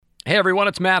Hey everyone,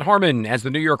 it's Matt Harmon. As the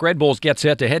New York Red Bulls get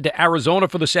set to head to Arizona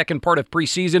for the second part of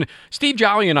preseason, Steve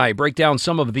Jolley and I break down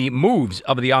some of the moves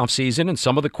of the offseason and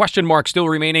some of the question marks still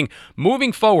remaining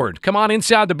moving forward. Come on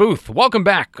inside the booth. Welcome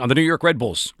back on the New York Red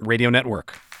Bulls Radio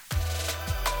Network.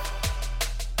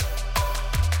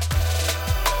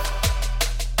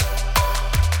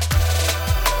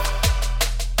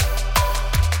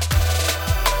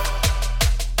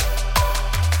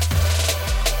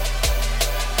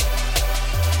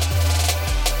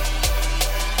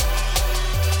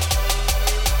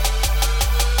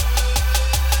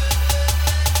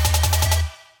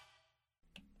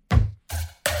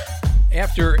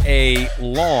 After a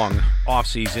long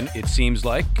offseason, it seems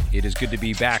like it is good to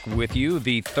be back with you.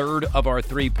 The third of our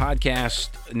three podcasts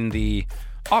in the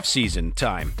offseason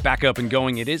time. Back up and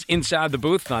going. It is Inside the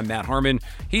Booth. I'm Matt Harmon.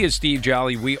 He is Steve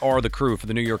Jolley. We are the crew for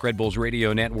the New York Red Bulls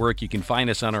Radio Network. You can find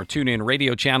us on our TuneIn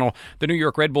radio channel, the New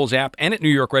York Red Bulls app, and at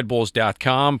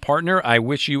NewYorkRedBulls.com. Partner, I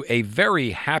wish you a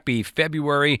very happy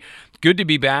February. Good to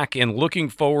be back and looking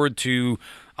forward to,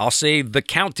 I'll say, the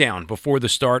countdown before the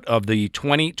start of the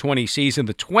 2020 season,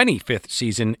 the 25th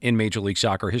season in Major League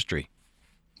Soccer history.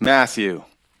 Matthew,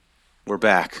 we're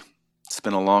back. It's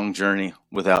been a long journey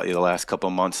without you the last couple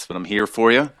of months, but I'm here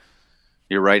for you.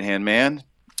 Your right-hand man,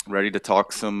 ready to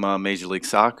talk some Major League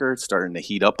Soccer. It's starting to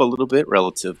heat up a little bit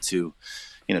relative to,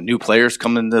 new players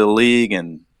coming into the league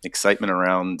and excitement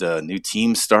around new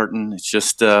teams starting. It's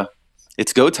just,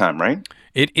 it's go time, right?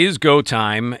 It is go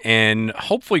time, and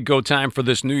hopefully go time for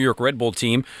this New York Red Bull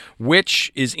team, which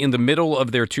is in the middle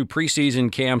of their two preseason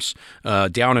camps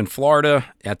down in Florida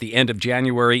at the end of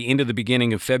January into the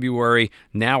beginning of February,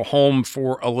 now home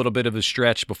for a little bit of a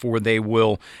stretch before they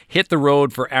will hit the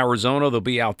road for Arizona. They'll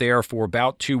be out there for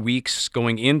about 2 weeks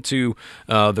going into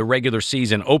the regular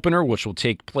season opener, which will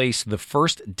take place the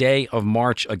first day of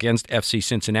March against FC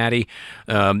Cincinnati.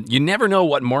 You never know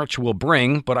what March will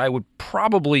bring, but I would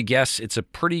probably guess it's a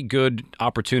pretty good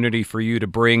opportunity for you to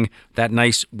bring that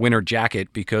nice winter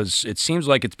jacket, because it seems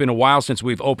like it's been a while since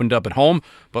we've opened up at home,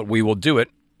 but we will do it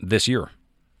this year.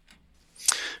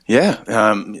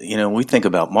 Yeah. We think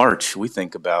about March. We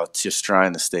think about just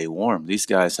trying to stay warm. These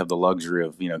guys have the luxury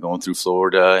of, going through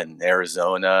Florida and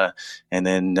Arizona, and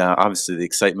then obviously the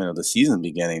excitement of the season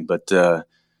beginning. But,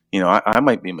 I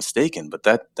might be mistaken, but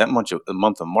that much of the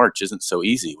month of March isn't so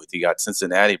easy. With you got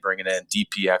Cincinnati bringing in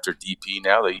DP after DP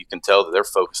now, that you can tell that they're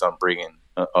focused on bringing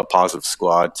a positive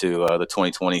squad to the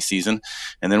 2020 season.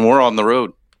 And then we're on the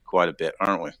road quite a bit,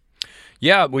 aren't we?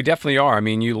 Yeah, we definitely are. I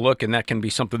mean, you look, and that can be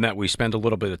something that we spend a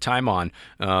little bit of time on.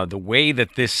 The way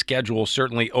that this schedule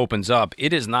certainly opens up,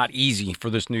 it is not easy for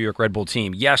this New York Red Bull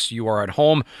team. Yes, you are at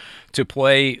home to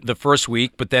play the first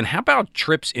week, but then how about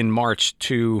trips in March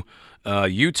to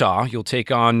Utah? You'll take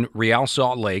on Real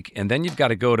Salt Lake, and then you've got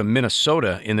to go to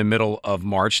Minnesota in the middle of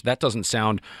March. That doesn't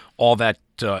sound all that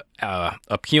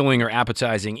appealing or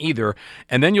appetizing either.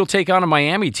 And then you'll take on a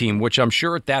Miami team, which I'm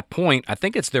sure at that point, I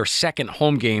think it's their second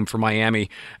home game for Miami.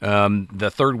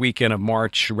 The third weekend of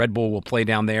March, Red Bull will play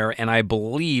down there, and I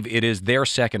believe it is their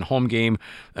second home game.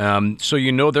 So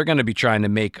they're going to be trying to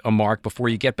make a mark before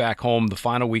you get back home the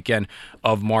final weekend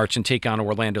of March and take on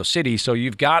Orlando City. So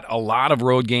you've got a lot of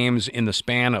road games in the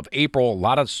span of April, a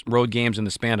lot of road games in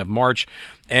the span of March.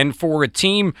 And for a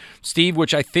team, Steve,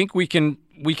 which I think we can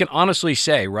honestly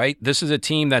say, right, this is a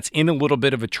team that's in a little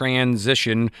bit of a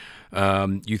transition.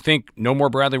 You think no more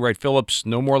Bradley Wright Phillips,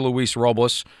 no more Luis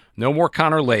Robles, no more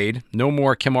Connor Lade, no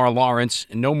more Kemar Lawrence,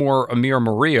 and no more Amir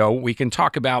Murillo. We can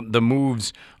talk about the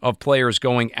moves of players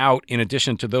going out in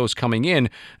addition to those coming in,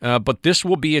 but this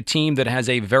will be a team that has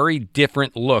a very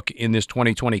different look in this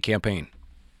 2020 campaign.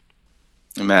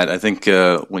 Matt, I think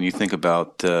when you think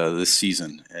about this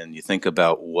season and you think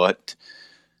about what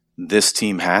this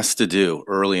team has to do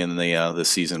early in the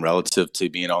season relative to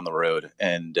being on the road,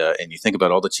 and you think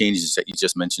about all the changes that you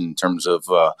just mentioned in terms of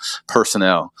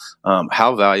personnel,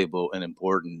 how valuable and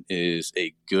important is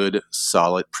a good,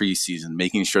 solid preseason,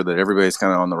 making sure that everybody's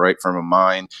kind of on the right frame of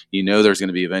mind. There's going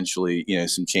to be eventually,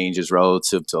 some changes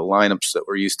relative to lineups that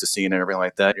we're used to seeing and everything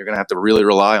like that. You're going to have to really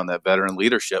rely on that veteran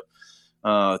leadership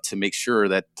to make sure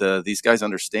that these guys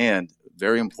understand,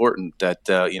 very important, that,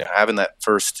 having that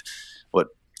first,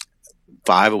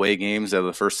 5 away games out of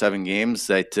the first 7 games,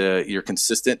 that you're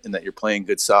consistent and that you're playing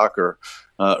good soccer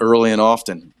early and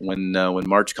often when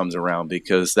March comes around,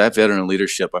 because that veteran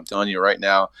leadership, I'm telling you right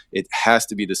now, it has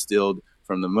to be distilled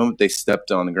from the moment they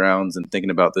stepped on the grounds and thinking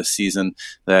about this season,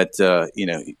 that,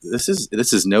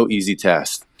 this is no easy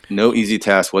task. No easy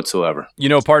task whatsoever.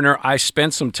 Partner, I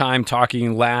spent some time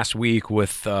talking last week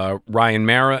with Ryan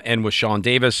Mara and with Sean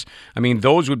Davis. I mean,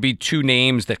 those would be two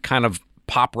names that kind of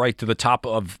pop right to the top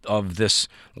of this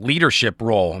leadership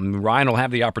role. I mean, Ryan will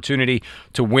have the opportunity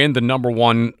to win the number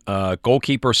one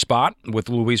goalkeeper spot with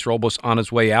Luis Robles on his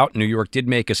way out. New York did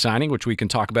make a signing, which we can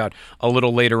talk about a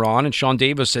little later on. And Sean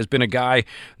Davis has been a guy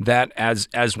that,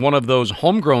 as one of those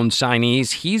homegrown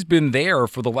signees, he's been there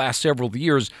for the last several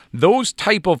years. Those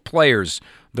type of players,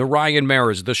 the Ryan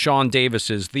Merers, the Sean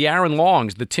Davises, the Aaron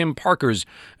Longs, the Tim Parkers,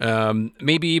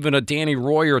 maybe even a Danny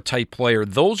Royer type player.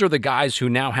 Those are the guys who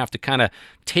now have to kind of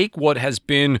take what has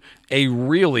been a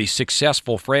really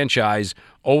successful franchise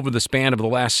over the span of the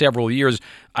last several years.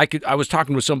 I was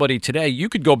talking with somebody today. You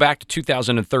could go back to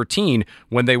 2013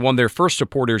 when they won their first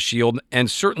Supporters Shield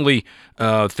and certainly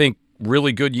think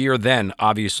really good year then,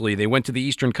 obviously. They went to the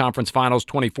Eastern Conference Finals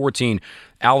 2014.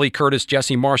 Ali Curtis,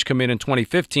 Jesse Marsh come in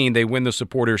 2015. They win the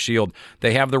Supporters Shield.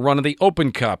 They have the run of the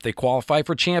Open Cup. They qualify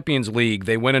for Champions League.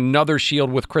 They win another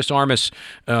Shield with Chris Armas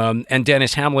and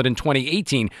Dennis Hamlet in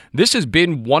 2018. This has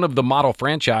been one of the model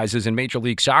franchises in Major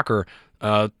League Soccer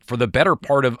for the better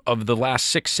part of the last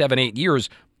 6, 7, 8 years,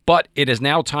 but it is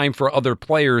now time for other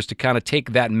players to kind of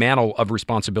take that mantle of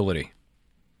responsibility.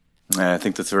 I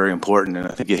think that's very important, and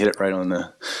I think you hit it right on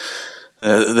the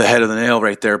head of the nail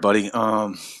right there, buddy.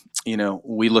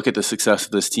 We look at the success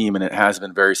of this team, and it has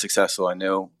been very successful. I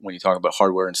know when you talk about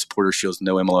hardware and supporter shields,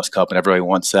 no MLS Cup, and everybody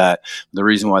wants that. The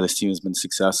reason why this team has been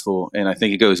successful, and I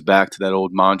think it goes back to that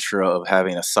old mantra of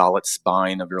having a solid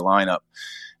spine of your lineup.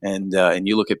 And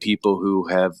you look at people who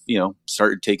have,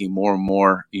 started taking more and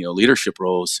more, leadership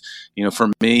roles. For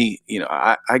me,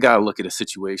 I got to look at a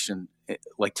situation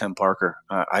like Tim Parker.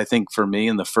 I think for me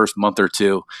in the first month or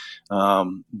two,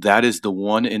 that is the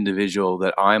one individual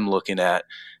that I'm looking at.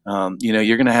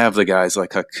 You're going to have the guys like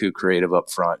Haku Creative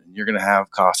up front. And you're going to have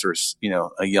Kossers,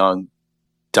 a young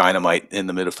dynamite in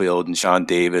the midfield, and Sean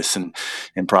Davis and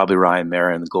probably Ryan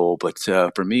Mara in the goal. But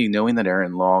for me, knowing that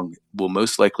Aaron Long will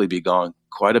most likely be gone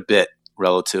quite a bit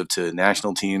relative to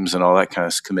national teams and all that kind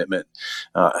of commitment,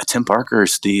 Tim Parker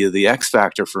is the X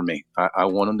factor for me. I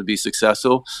want him to be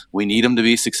successful. We need him to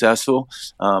be successful.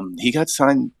 He got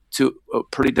signed to a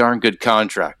pretty darn good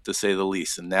contract, to say the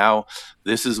least. And now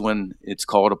this is when it's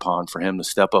called upon for him to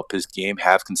step up his game,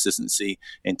 have consistency,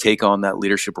 and take on that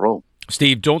leadership role.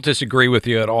 Steve, don't disagree with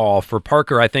you at all. For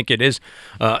Parker, I think it is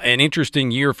an interesting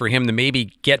year for him to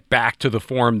maybe get back to the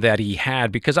form that he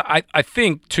had, because I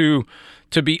think to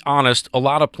be honest, a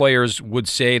lot of players would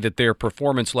say that their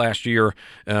performance last year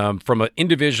from an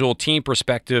individual team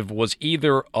perspective was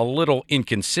either a little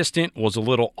inconsistent, was a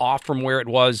little off from where it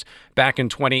was back in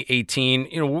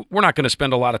 2018. We're not going to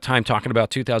spend a lot of time talking about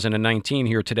 2019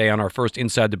 here today on our first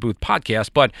Inside the Booth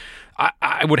podcast, but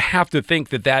I would have to think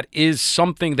that is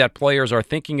something that players are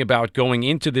thinking about going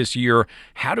into this year.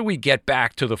 How do we get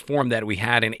back to the form that we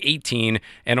had in 18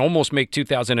 and almost make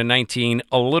 2019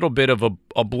 a little bit of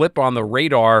a blip on the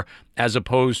radar as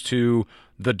opposed to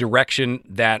the direction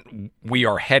that we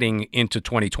are heading into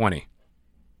 2020?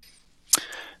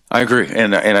 I agree.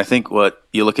 And I think what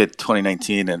you look at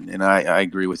 2019, and I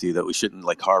agree with you that we shouldn't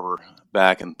harbor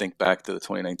back and think back to the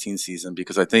 2019 season,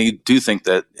 because I do think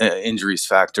that injuries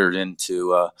factored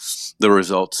into the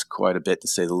results quite a bit, to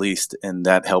say the least. And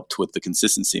that helped with the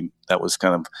consistency that was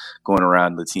kind of going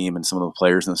around the team and some of the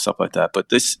players and stuff like that. But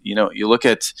this, you look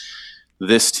at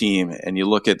this team and you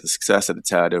look at the success that it's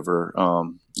had over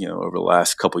over the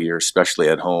last couple of years, especially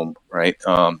at home, right?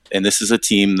 And this is a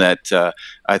team that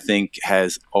I think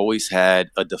has always had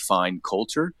a defined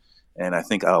culture, and I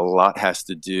think a lot has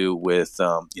to do with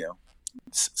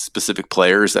specific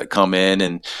players that come in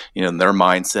and their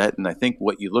mindset. And I think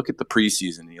what you look at the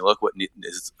preseason, and you look what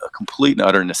is a complete and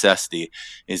utter necessity,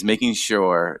 is making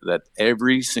sure that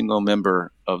every single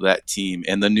member of that team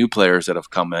and the new players that have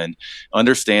come in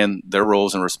understand their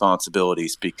roles and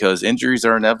responsibilities, because injuries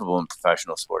are inevitable in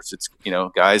professional sports. It's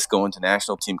guys going to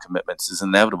national team commitments is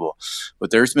inevitable,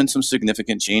 but there's been some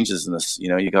significant changes in this.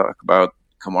 You got about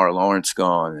Kamar Lawrence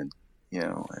gone, and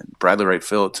and Bradley Wright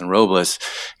Phillips and Robles.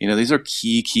 These are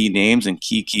key names and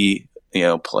key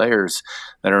players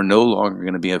that are no longer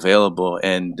going to be available.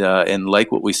 And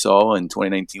like what we saw in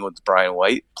 2019 with Brian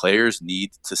White, players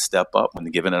need to step up when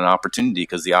given an opportunity,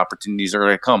 because the opportunities are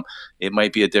going to come. It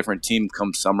might be a different team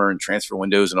come summer and transfer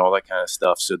windows and all that kind of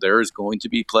stuff. So there is going to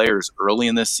be players early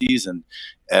in this season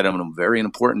at a very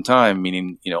important time,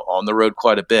 meaning on the road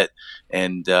quite a bit,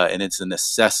 and it's a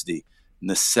necessity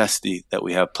that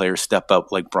we have players step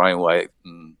up like Brian White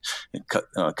and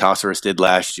Kossers did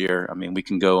last year. I mean, we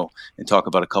can go and talk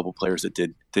about a couple players that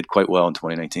did quite well in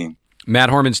 2019.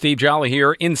 Matt Harmon, Steve Jolley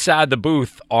here, Inside the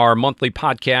Booth, our monthly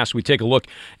podcast. We take a look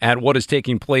at what is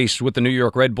taking place with the New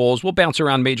York Red Bulls. We'll bounce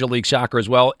around Major League Soccer as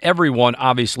well. Everyone,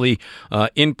 obviously,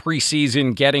 in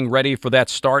preseason, getting ready for that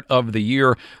start of the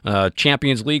year.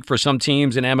 Champions League for some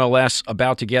teams in MLS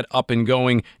about to get up and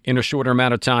going in a shorter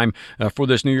amount of time. For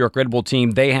this New York Red Bull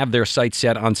team, they have their sights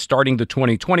set on starting the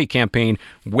 2020 campaign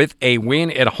with a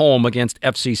win at home against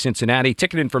FC Cincinnati.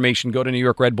 Ticket information, go to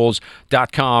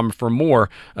NewYorkRedBulls.com for more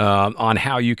on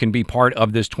how you can be part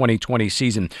of this 2020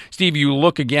 season. Steve, you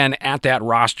look again at that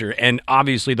roster, and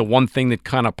obviously the one thing that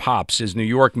kind of pops is New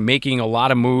York making a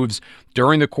lot of moves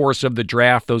during the course of the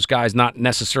draft. Those guys not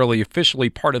necessarily officially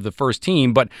part of the first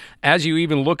team, but as you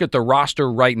even look at the roster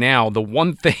right now, the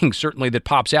one thing certainly that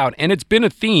pops out, and it's been a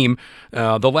theme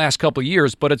the last couple of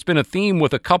years, but it's been a theme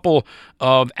with a couple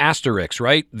of asterisks,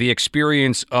 right? The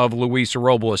experience of Luis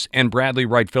Robles and Bradley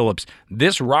Wright Phillips.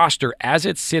 This roster, as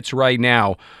it sits right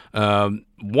now,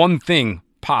 one thing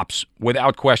pops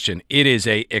without question. It is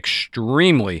a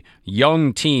extremely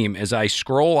young team. As I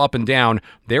scroll up and down,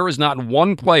 there is not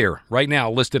one player right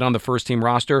now listed on the first team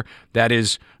roster that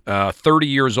is 30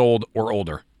 years old or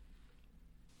older.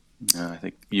 I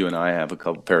think you and I have a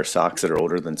couple pair of socks that are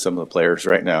older than some of the players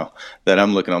right now that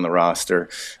I'm looking on the roster.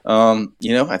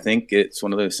 I think it's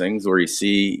one of those things where you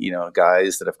see,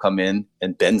 guys that have come in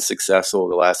and been successful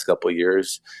the last couple of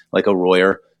years, like a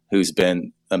Royer, who's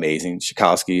been amazing.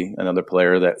 Tchaikovsky, another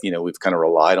player that, we've kind of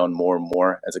relied on more and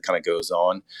more as it kind of goes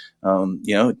on.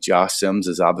 Josh Sims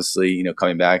is obviously,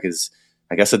 coming back as,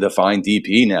 I guess, a defined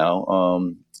DP now,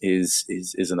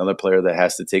 is another player that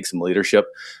has to take some leadership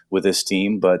with this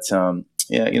team. But,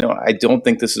 I don't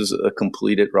think this is a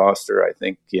completed roster. I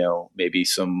think, maybe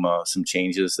some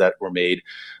changes that were made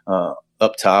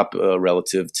up top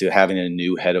relative to having a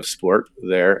new head of sport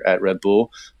there at Red Bull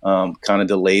kind of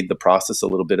delayed the process a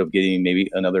little bit of getting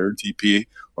maybe another DP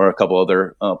or a couple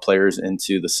other players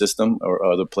into the system or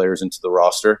other players into the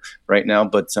roster right now.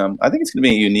 But I think it's going to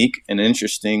be unique and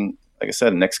interesting, like I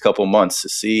said, the next couple of months to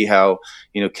see how,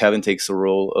 Kevin takes the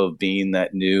role of being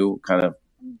that new kind of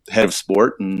head of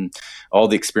sport and all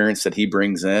the experience that he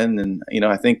brings in. And,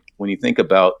 I think when you think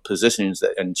about positions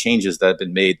and changes that have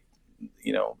been made,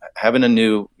 having a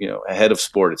new, a head of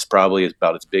sport, it's probably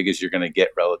about as big as you're going to get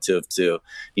relative to,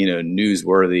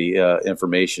 newsworthy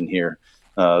information here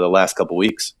the last couple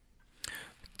weeks.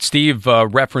 Steve,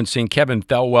 referencing Kevin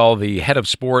Thelwell, the head of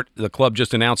sport, the club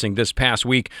just announcing this past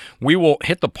week. We will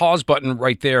hit the pause button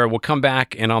right there. We'll come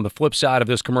back, and on the flip side of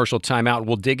this commercial timeout,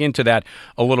 we'll dig into that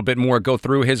a little bit more, go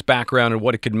through his background and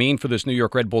what it could mean for this New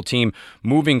York Red Bull team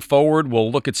moving forward.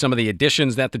 We'll look at some of the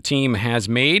additions that the team has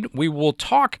made. We will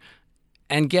talk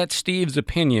and get Steve's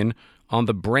opinion on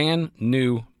the brand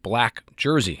new black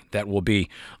jersey that will be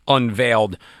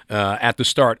unveiled at the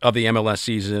start of the MLS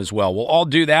season as well. We'll all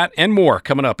do that and more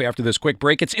coming up after this quick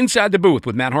break. It's Inside the Booth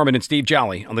with Matt Harmon and Steve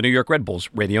Jolley on the New York Red Bulls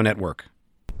Radio Network.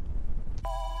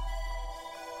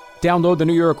 Download the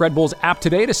New York Red Bulls app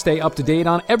today to stay up to date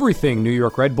on everything New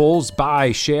York Red Bulls.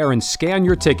 Buy, share, and scan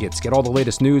your tickets. Get all the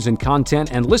latest news and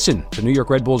content, and listen to New York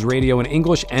Red Bulls radio in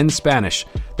English and Spanish.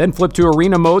 Then flip to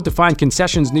arena mode to find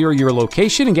concessions near your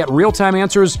location and get real-time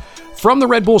answers from the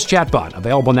Red Bulls chatbot.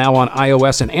 Available now on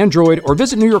iOS and Android, or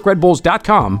visit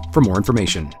NewYorkRedBulls.com for more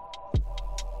information.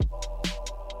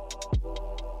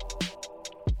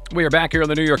 We are back here on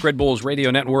the New York Red Bulls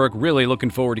Radio Network. Really looking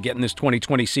forward to getting this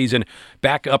 2020 season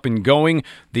back up and going.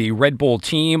 The Red Bull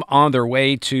team on their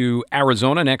way to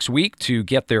Arizona next week to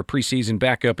get their preseason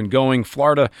back up and going.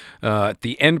 Florida at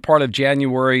the end part of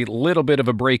January, little bit of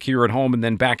a break here at home, and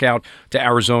then back out to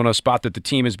Arizona, a spot that the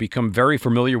team has become very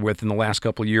familiar with in the last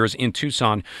couple of years in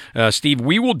Tucson. Steve,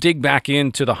 we will dig back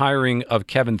into the hiring of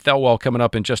Kevin Thelwell coming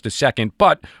up in just a second,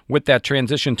 but with that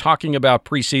transition, talking about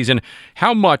preseason,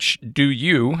 how much do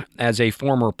you, as a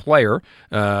former player,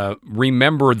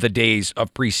 remember the days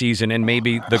of preseason and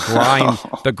maybe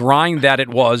the grind that it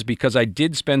was? Because I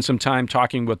did spend some time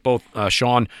talking with both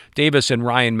Sean Davis and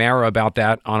Ryan Mara about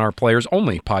that on our Players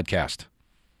Only podcast.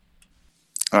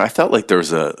 I felt like there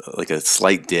was a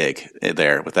slight dig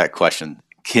there with that question.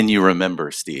 Can you remember,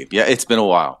 Steve? Yeah, it's been a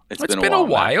while. It's been a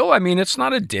while. I mean, it's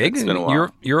not a dig. It's been a while.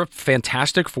 You're a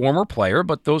fantastic former player,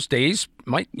 but those days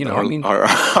might, are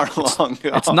long gone.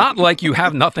 It's not like you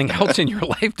have nothing else in your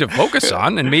life to focus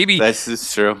on, and maybe this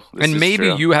is true.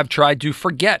 You have tried to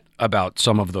forget about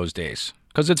some of those days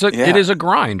because it is a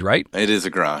grind, right? It is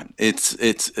a grind.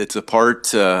 It's a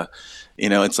part.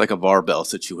 it's like a barbell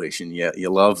situation. You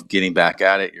love getting back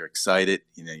at it. You're excited.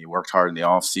 You worked hard in the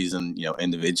off season.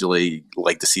 Individually, you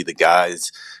like to see the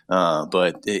guys,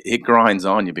 but it grinds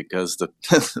on you because the,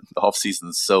 the off season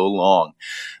is so long.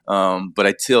 But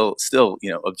I still,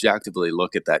 objectively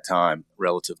look at that time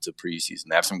relative to preseason.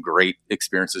 They have some great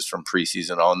experiences from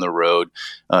preseason on the road,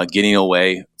 getting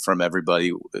away from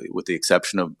everybody, with the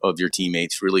exception of your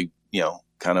teammates. Really,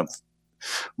 kind of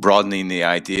broadening the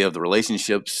idea of the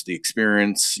relationships, the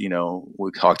experience.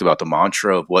 We talked about the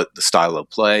mantra of what the style of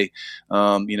play.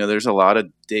 There's a lot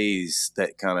of days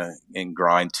that kind of and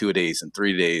grind 2 days and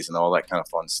 3 days and all that kind of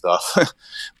fun stuff.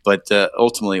 But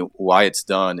ultimately, why it's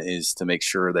done is to make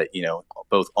sure that,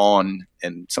 both on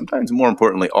and sometimes more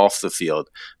importantly off the field,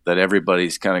 that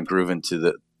everybody's kind of grooving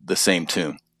to the same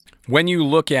tune. When you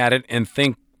look at it and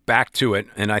think back to it,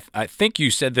 and I think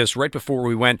you said this right before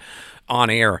we went on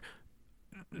air,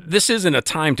 this isn't a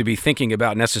time to be thinking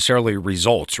about necessarily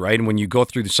results, right? And when you go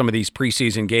through some of these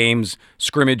preseason games,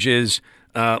 scrimmages,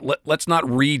 let's not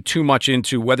read too much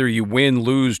into whether you win,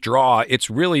 lose, draw. It's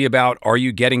really about, are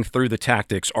you getting through the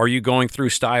tactics? Are you going through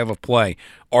style of play?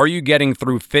 Are you getting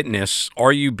through fitness?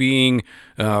 Are you being,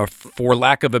 for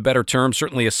lack of a better term,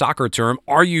 certainly a soccer term,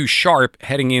 are you sharp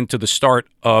heading into the start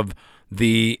of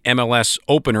the MLS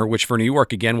opener, which for New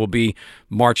York, again, will be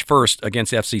March 1st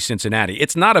against FC Cincinnati?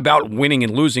 It's not about winning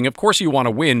and losing. Of course you want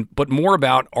to win, but more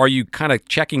about, are you kind of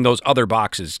checking those other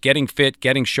boxes, getting fit,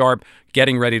 getting sharp,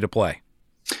 getting ready to play?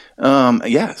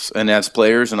 Yes, and as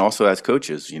players and also as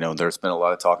coaches, there's been a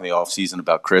lot of talk in the offseason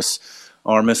about Chris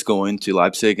Armas going to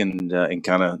Leipzig and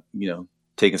kind of,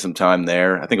 taking some time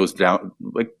there. I think it was down,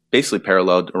 like basically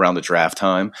paralleled around the draft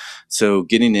time. So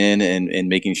getting in and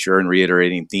making sure and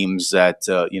reiterating themes that,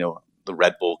 the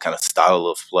Red Bull kind of style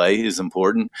of play is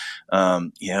important.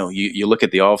 You look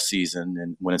at the off season,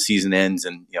 and when a season ends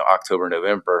in October,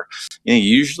 November,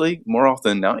 usually more often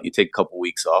than not, you take a couple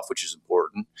weeks off, which is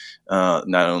important,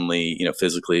 not only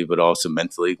physically but also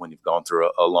mentally when you've gone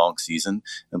through a long season.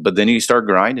 But then you start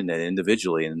grinding it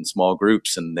individually and in small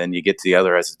groups, and then you get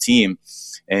together as a team,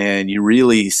 and you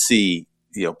really see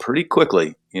pretty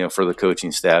quickly, for the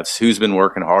coaching staffs, who's been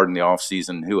working hard in the off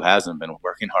season, who hasn't been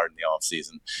working hard in the off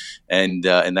season, and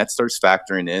that starts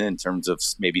factoring in terms of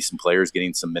maybe some players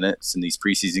getting some minutes in these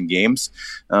preseason games.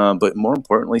 But more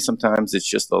importantly, sometimes it's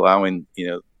just allowing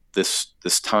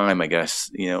this time, I guess,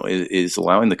 is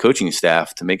allowing the coaching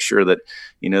staff to make sure that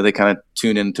they kind of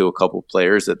tune into a couple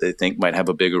players that they think might have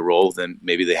a bigger role than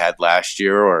maybe they had last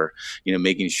year, or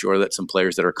making sure that some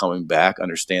players that are coming back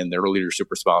understand their leadership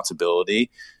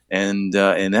responsibility. And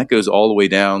that goes all the way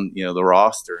down, the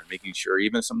roster, and making sure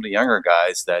even some of the younger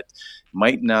guys that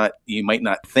you might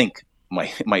not think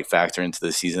might factor into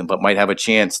the season, but might have a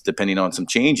chance depending on some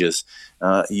changes.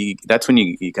 That's when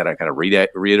you gotta kind of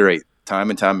reiterate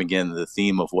time and time again the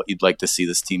theme of what you'd like to see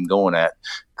this team going at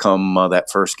come that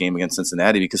first game against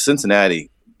Cincinnati, because Cincinnati,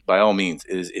 by all means,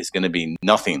 is going to be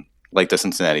nothing like the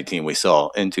Cincinnati team we saw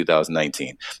in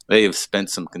 2019. They have spent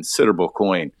some considerable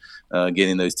coin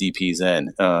getting those DPs in,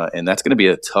 and that's going to be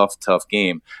a tough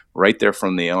game right there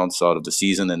from the onset of the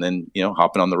season. And then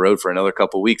hopping on the road for another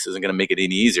couple of weeks isn't going to make it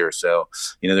any easier. So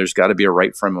there's got to be a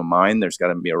right frame of mind. There's got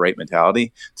to be a right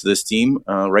mentality to this team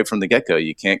right from the get-go.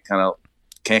 You can't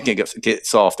get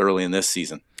soft early in this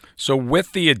season. So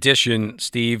with the addition,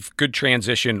 Steve, good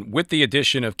transition, with the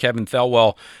addition of Kevin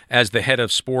Thelwell as the head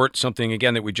of sport, something,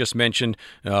 again, that we just mentioned,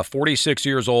 46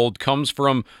 years old, comes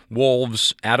from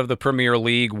Wolves out of the Premier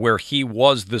League, where he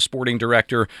was the sporting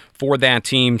director for that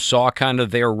team, saw kind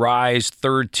of their rise,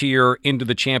 third tier, into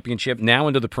the championship, now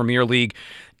into the Premier League.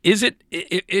 Is it,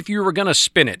 if you were going to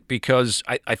spin it, because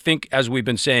I think, as we've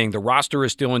been saying, the roster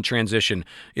is still in transition.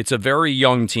 It's a very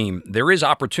young team. There is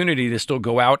opportunity to still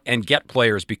go out and get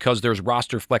players because there's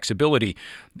roster flexibility.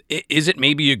 Is it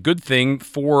maybe a good thing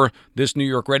for this New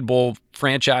York Red Bull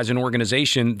franchise and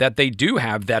organization that they do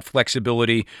have that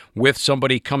flexibility with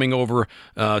somebody coming over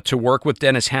to work with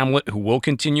Dennis Hamlet, who will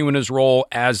continue in his role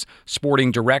as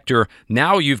sporting director?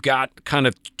 Now you've got kind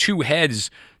of two heads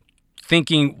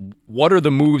thinking, what are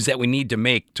the moves that we need to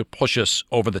make to push us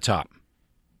over the top?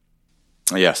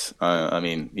 Yes. I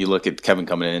mean, you look at Kevin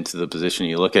coming into the position,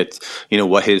 you look at,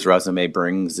 what his resume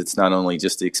brings. It's not only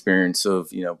just the experience of,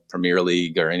 Premier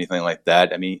League or anything like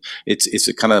that. I mean, it's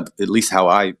a kind of, at least how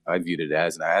I viewed it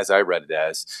as, and as I read it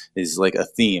as, is like a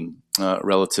theme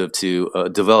relative to a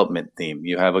development theme.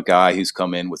 You have a guy who's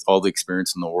come in with all the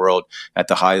experience in the world at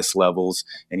the highest levels,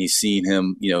 and you've seen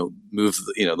him, move,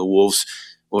 the Wolves,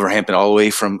 Wolverhampton, all the way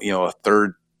from, a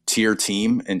third tier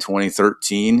team in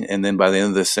 2013, and then by the end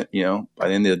of this, by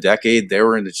the end of the decade, they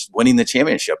were winning the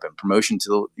championship and promotion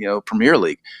to the Premier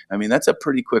League. I mean, that's a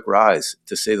pretty quick rise,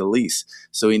 to say the least.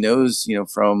 So he knows,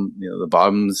 from the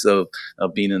bottoms of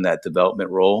being in that development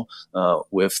role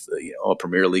with a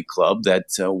Premier League club, that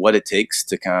what it takes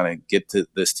to kind of get to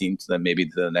this team to maybe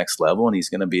to the next level, and he's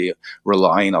going to be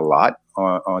relying a lot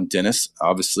on Dennis,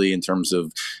 obviously, in terms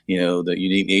of the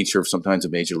unique nature of sometimes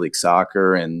of Major League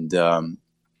Soccer, and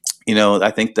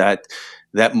I think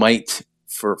that might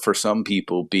for some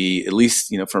people be, at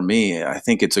least for me, I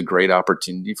think it's a great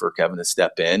opportunity for Kevin to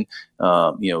step in,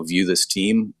 view this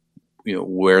team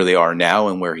where they are now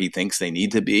and where he thinks they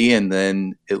need to be, and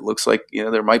then it looks like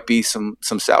there might be some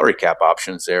salary cap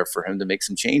options there for him to make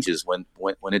some changes when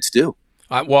it's due.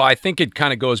 Well, I think it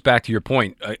kind of goes back to your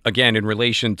point, again, in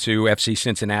relation to FC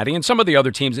Cincinnati and some of the other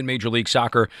teams in Major League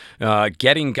Soccer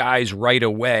getting guys right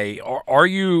away. Are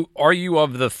you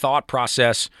of the thought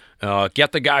process,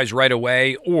 get the guys right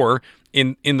away, or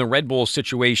in the Red Bull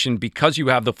situation, because you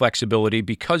have the flexibility,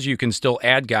 because you can still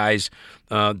add guys,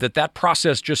 that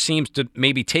process just seems to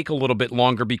maybe take a little bit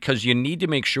longer because you need to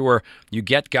make sure you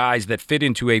get guys that fit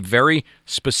into a very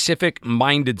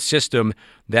specific-minded system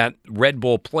that Red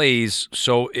Bull plays.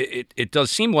 So it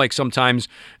does seem like sometimes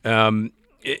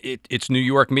it's New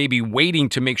York maybe waiting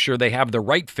to make sure they have the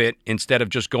right fit instead of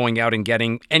just going out and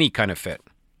getting any kind of fit.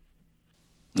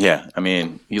 Yeah, I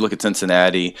mean, you look at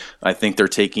Cincinnati, I think they're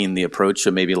taking the approach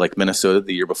of maybe like Minnesota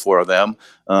the year before them.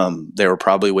 They were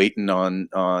probably waiting on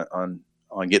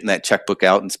getting that checkbook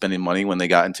out and spending money when they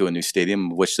got into a new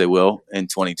stadium, which they will in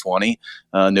 2020.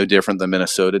 No different than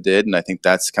Minnesota did, and I think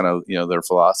that's kind of their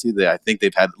philosophy. I think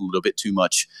they've had a little bit too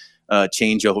much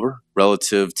changeover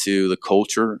relative to the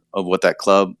culture of what that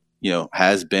club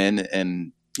has been,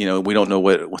 and we don't know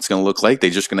what's going to look like. They're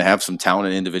just going to have some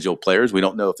talented individual players. We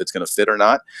don't know if it's going to fit or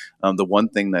not. The one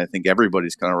thing that I think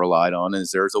everybody's kind of relied on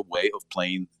is there's a way of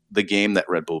playing the game that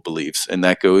Red Bull believes, and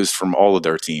that goes from all of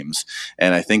their teams.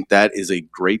 And I think that is a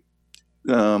great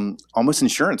almost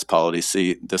insurance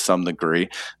policy to some degree,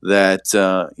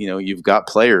 that you've got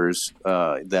players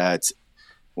that,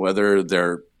 whether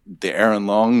they're the Aaron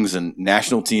Longs and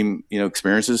national team,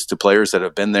 experiences, to players that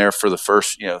have been there for the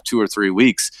first, 2 or 3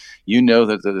 weeks,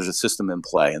 that there's a system in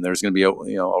play, and there's going to be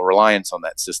a reliance on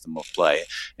that system of play,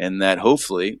 and that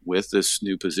hopefully with this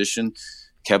new position,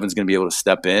 Kevin's going to be able to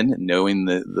step in, knowing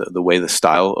the way the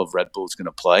style of Red Bull is going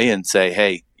to play, and say,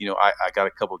 hey, I got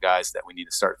a couple guys that we need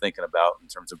to start thinking about in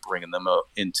terms of bringing them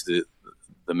into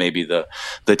maybe the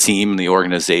team and the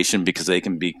organization, because they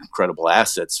can be incredible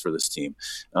assets for this team.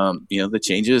 The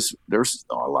changes, there's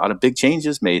a lot of big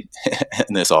changes made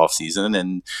in this offseason,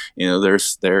 and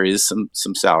there is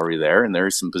some salary there, and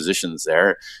there's some positions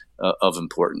there of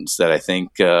importance that I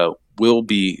think will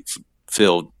be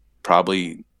filled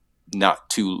probably not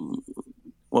too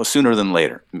sooner than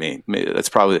later. I mean, that's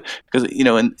probably because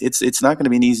and it's not going to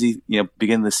be an easy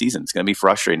beginning of the season. It's going to be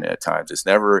frustrating at times. It's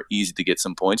never easy to get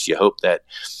some points. You hope that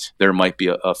there might be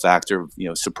a factor of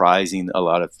surprising a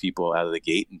lot of people out of the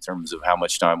gate in terms of how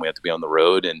much time we have to be on the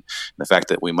road, and the fact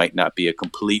that we might not be a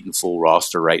complete and full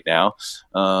roster right now.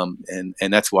 And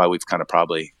that's why we've kind of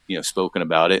probably spoken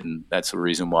about it, and that's the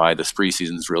reason why this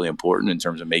preseason is really important in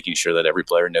terms of making sure that every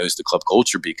player knows the club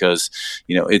culture, because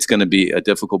it's going to be a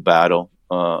difficult battle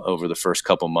over the first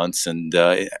couple months, and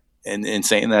in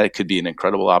saying that, it could be an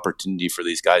incredible opportunity for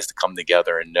these guys to come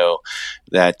together and know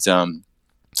that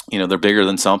they're bigger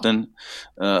than something,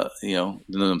 than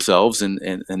themselves, and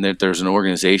that there's an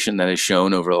organization that has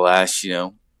shown over the last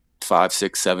 5,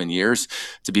 6, 7 years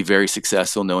to be very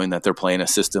successful, knowing that they're playing a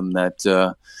system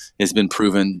that has been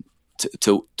proven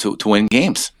to win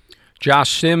games.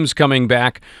 Josh Sims coming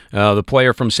back, the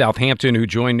player from Southampton who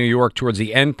joined New York towards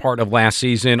the end part of last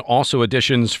season. Also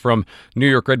additions from New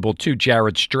York Red Bull 2,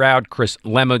 Jared Stroud, Chris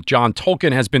Lemma, John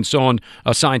Tolkien has been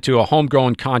assigned to a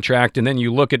homegrown contract. And then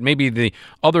you look at maybe the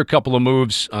other couple of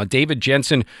moves. David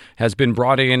Jensen has been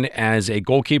brought in as a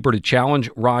goalkeeper to challenge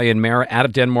Ryan Mara out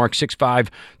of Denmark, 6'5",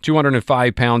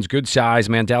 205 pounds, good size.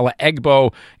 Mandela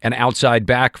Egbo, an outside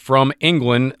back from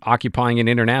England, occupying an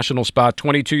international spot,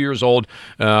 22 years old.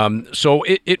 So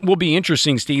it will be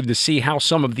interesting, Steve, to see how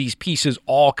some of these pieces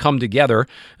all come together.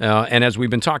 And as we've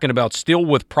been talking about, still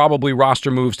with probably roster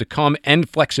moves to come and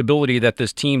flexibility that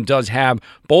this team does have,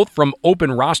 both from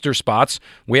open roster spots.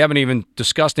 We haven't even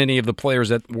discussed any of the players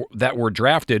that were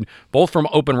drafted, both from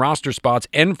open roster spots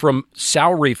and from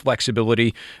salary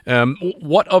flexibility.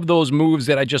 What of those moves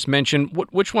that I just mentioned,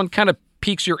 which one kind of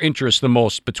piques your interest the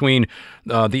most between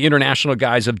the international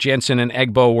guys of Jensen and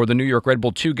Egbo, or the New York Red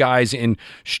Bull 2 guys in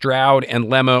Stroud and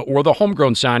Lemma, or the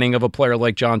homegrown signing of a player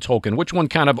like John Tolkien? Which one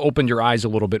kind of opened your eyes a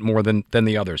little bit more than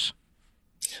the others?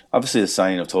 Obviously, the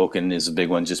signing of Tolkien is a big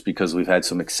one, just because we've had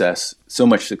so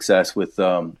much success with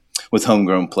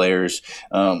homegrown players.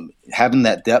 Having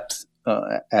that depth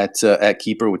at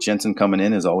keeper with Jensen coming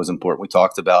in is always important. We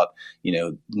talked about,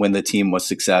 when the team was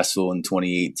successful in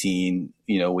 2018,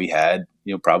 we had,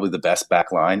 probably the best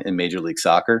back line in Major League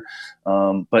Soccer.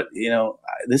 But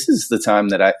this is the time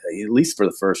that at least for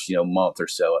the first, month or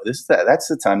so, that's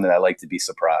the time that I like to be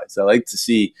surprised. I like to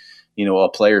see, a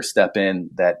player step in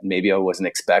that maybe I wasn't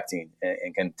expecting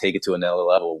and can take it to another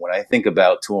level. When I think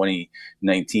about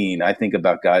 2019, I think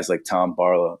about guys like Tom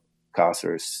Barlow,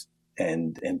 Costas,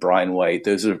 and Brian White.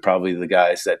 Those are probably the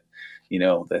guys that,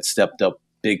 that stepped up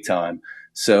big time.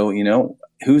 So,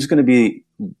 who's going to be,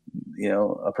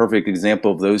 a perfect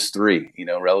example of those three,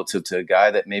 relative to a guy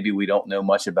that maybe we don't know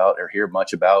much about or hear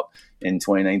much about in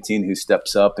 2019, who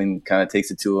steps up and kind of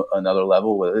takes it to another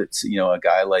level, whether it's, a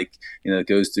guy like, that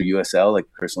goes through USL like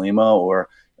Chris Lima, or,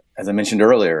 as I mentioned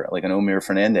earlier, like an Omir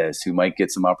Fernandez, who might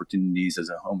get some opportunities as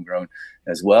a homegrown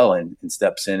as well, and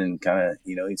steps in and kind of,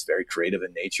 he's very creative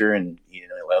in nature, and, he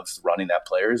loves running at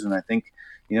players. And I think,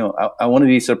 I want to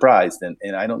be surprised,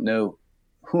 and I don't know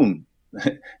whom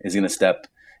is going to step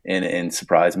in and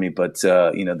surprise me. But,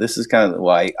 this is kind of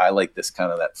why I like this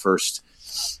kind of that first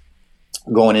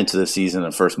going into the season,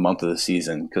 the first month of the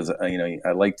season, because,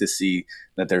 I like to see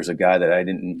that there's a guy that I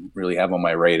didn't really have on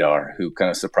my radar who kind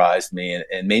of surprised me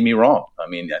and made me wrong. I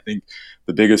mean, I think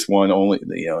the biggest one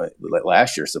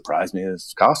last year surprised me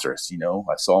is Costas.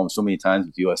 I saw him so many times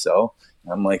with USL.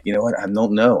 I'm like, you know what? I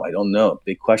don't know.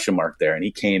 Big question mark there. And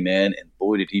he came in, and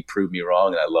boy, did he prove me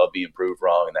wrong. And I love being proved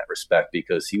wrong in that respect,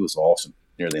 because he was awesome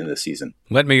near the end of the season.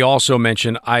 Let me also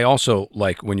mention, I also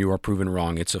like when you are proven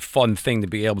wrong. It's a fun thing to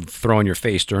be able to throw in your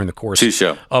face during the course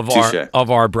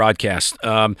of our broadcast.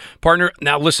 Partner,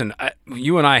 now listen,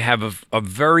 you and I have a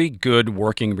very good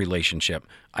working relationship.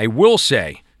 I will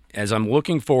say, as I'm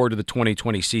looking forward to the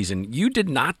 2020 season, you did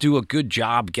not do a good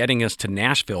job getting us to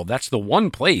Nashville. That's the one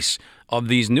place of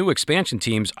these new expansion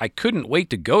teams I couldn't wait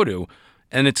to go to,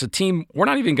 and it's a team we're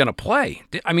not even going to play.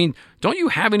 I mean, don't you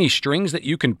have any strings that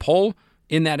you can pull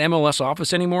in that MLS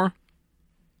office anymore?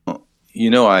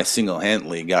 I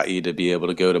single-handedly got you to be able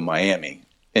to go to Miami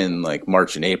in like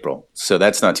March and April, so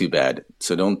that's not too bad.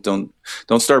 So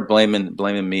don't start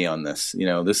blaming me on this.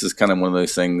 This is kind of one of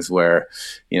those things where,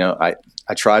 I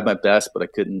tried my best, but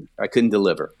I couldn't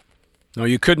deliver. No,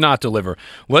 you could not deliver.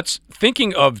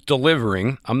 Thinking of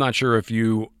delivering, I'm not sure if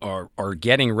you are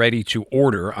getting ready to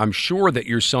order. I'm sure that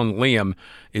your son Liam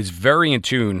is very in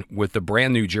tune with the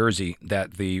brand new jersey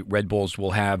that the Red Bulls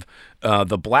will have.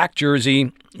 The black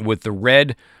jersey with the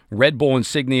red Red Bull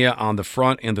insignia on the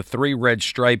front and the 3 red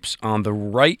stripes on the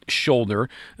right shoulder.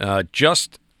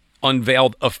 Just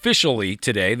unveiled officially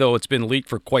today, though it's been leaked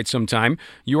for quite some time.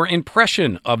 Your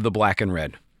impression of the black and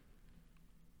red?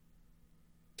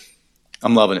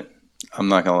 I'm loving it. I'm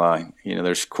not going to lie.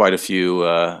 There's quite a few,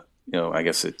 I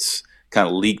guess it's kind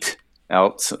of leaked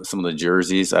out some of the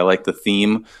jerseys. I like the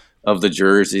theme of the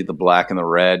jersey, the black and the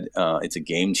red. It's a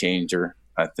game changer.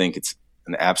 I think it's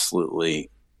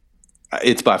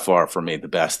it's by far for me the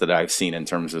best that I've seen in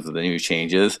terms of the new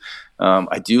changes.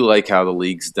 I do like how the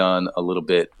league's done a little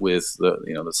bit with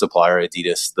the supplier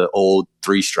Adidas, the old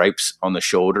 3 stripes on the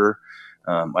shoulder.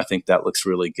 I think that looks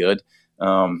really good.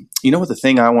 What the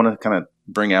thing I want to kind of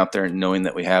bring out there, knowing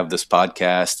that we have this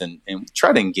podcast and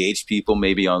try to engage people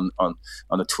maybe on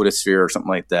the Twitter sphere or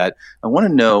something like that. I want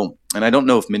to know, and I don't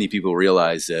know if many people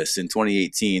realize this, in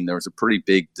 2018, there was a pretty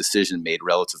big decision made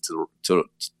relative to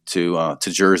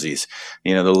jerseys.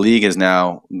 The league has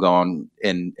now gone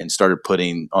and started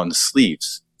putting on the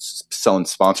sleeves, selling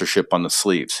sponsorship on the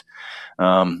sleeves.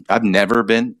 I've never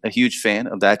been a huge fan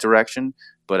of that direction,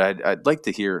 but I'd like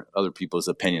to hear other people's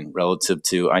opinion relative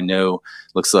to, I know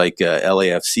looks like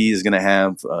LAFC is going to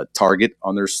have Target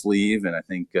on their sleeve, and I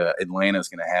think Atlanta is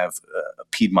going to have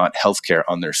Piedmont Healthcare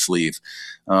on their sleeve.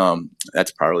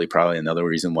 That's probably another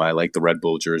reason why I like the Red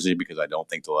Bull jersey, because I don't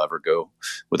think they'll ever go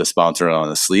with a sponsor on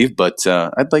the sleeve. But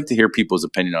I'd like to hear people's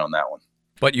opinion on that one.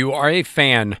 But you are a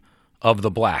fan of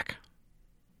the black.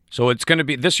 So it's going to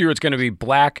be this year. It's going to be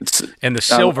black and the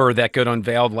silver that got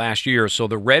unveiled last year. So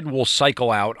the red will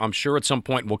cycle out. I'm sure at some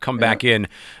point will come back in.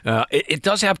 It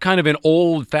does have kind of an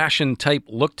old-fashioned type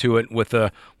look to it with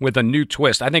a new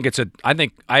twist. I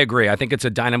agree. I think it's a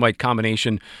dynamite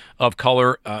combination of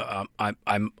color.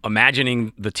 I'm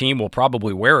imagining the team will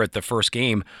probably wear it the first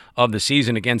game of the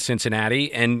season against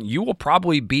Cincinnati, and you will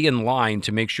probably be in line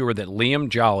to make sure that Liam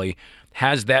Jolley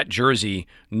has that jersey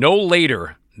no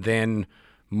later than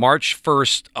March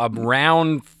 1st,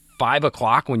 around 5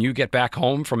 o'clock when you get back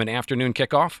home from an afternoon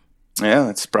kickoff? Yeah,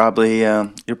 it's probably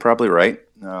you're probably right.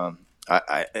 Like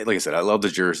I said, I love the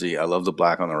jersey. I love the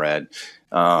black on the red.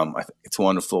 I think it's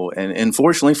wonderful. And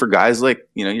fortunately for guys like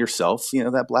yourself,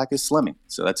 that black is slimming.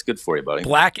 So that's good for you, buddy.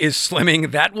 Black is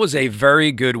slimming. That was a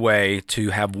very good way to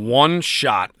have one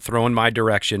shot thrown my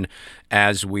direction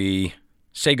as we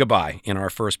say goodbye in our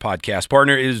first podcast.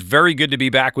 Partner, it is very good to be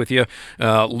back with you.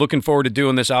 Looking forward to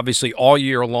doing this, obviously, all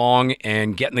year long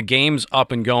and getting the games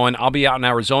up and going. I'll be out in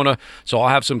Arizona, so I'll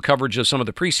have some coverage of some of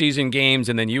the preseason games,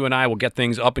 and then you and I will get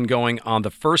things up and going on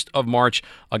the 1st of March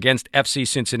against FC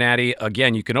Cincinnati.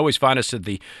 Again, you can always find us at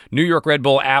the New York Red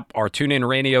Bull app, our TuneIn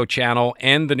Radio channel,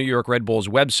 and the New York Red Bulls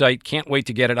website. Can't wait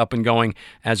to get it up and going.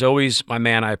 As always, my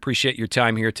man, I appreciate your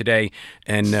time here today,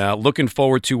 and looking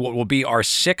forward to what will be our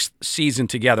 6th season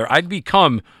together. I've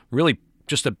become really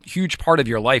just a huge part of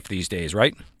your life these days,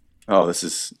 right? Oh,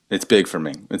 it's big for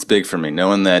me. It's big for me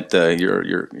knowing that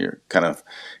you're kind of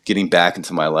getting back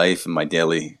into my life and my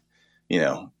daily,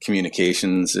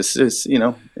 communications. This is,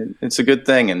 it's a good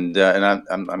thing, and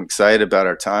I'm excited about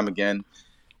our time again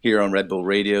here on Red Bull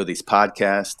Radio. These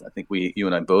podcasts. I think you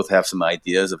and I both have some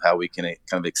ideas of how we can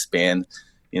kind of expand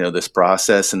this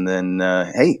process. And then,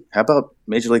 hey, how about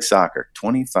Major League Soccer?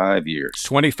 25 years.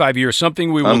 25 years,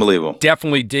 something we will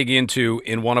definitely dig into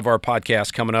in one of our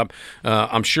podcasts coming up.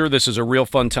 I'm sure this is a real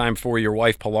fun time for your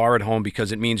wife, Pilar, at home,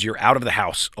 because it means you're out of the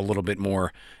house a little bit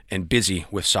more and busy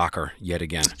with soccer yet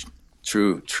again.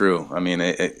 True. I mean,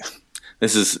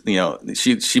 this is,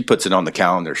 she puts it on the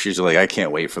calendar. She's like, I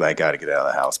can't wait for that guy to get out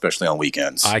of the house, especially on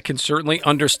weekends. I can certainly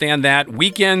understand that.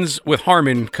 Weekends with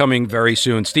Harmon coming very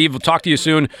soon. Steve, we'll talk to you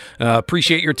soon.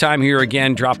 Appreciate your time here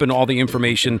again, dropping all the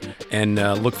information, and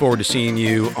look forward to seeing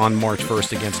you on March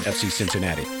 1st against FC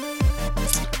Cincinnati.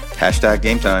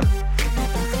 #game time.